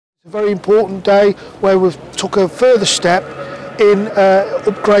It's a very important day where we've took a further step in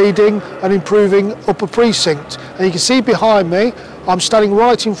upgrading and improving Upper Precinct. And you can see behind me, I'm standing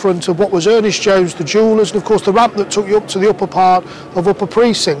right in front of what was Ernest Jones, the jewellers, and of course the ramp that took you up to the upper part of Upper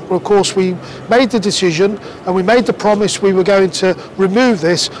Precinct. Well, of course we made the decision and we made the promise we were going to remove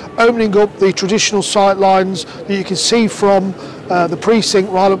this, opening up the traditional sight lines that you can see from the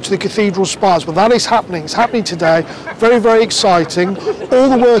precinct right up to the cathedral spires. Well, that is happening. It's happening today. Very, very exciting. All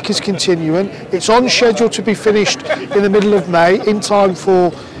the work is continuing. It's on schedule to be finished in the middle of May, in time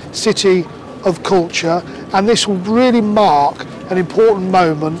for City of Culture, and this will really mark an important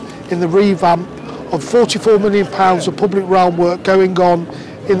moment in the revamp of £44 million of public realm work going on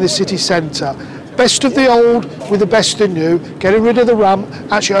in the city centre. Best of the old with the best of the new, getting rid of the ramp,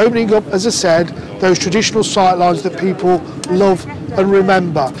 actually opening up, as I said, those traditional sight lines that people love and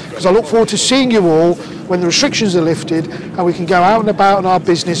remember. Because I look forward to seeing you all when the restrictions are lifted and we can go out and about in our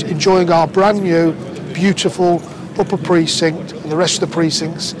business enjoying our brand new, beautiful Upper Precinct and the rest of the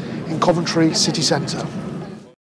precincts in Coventry city centre.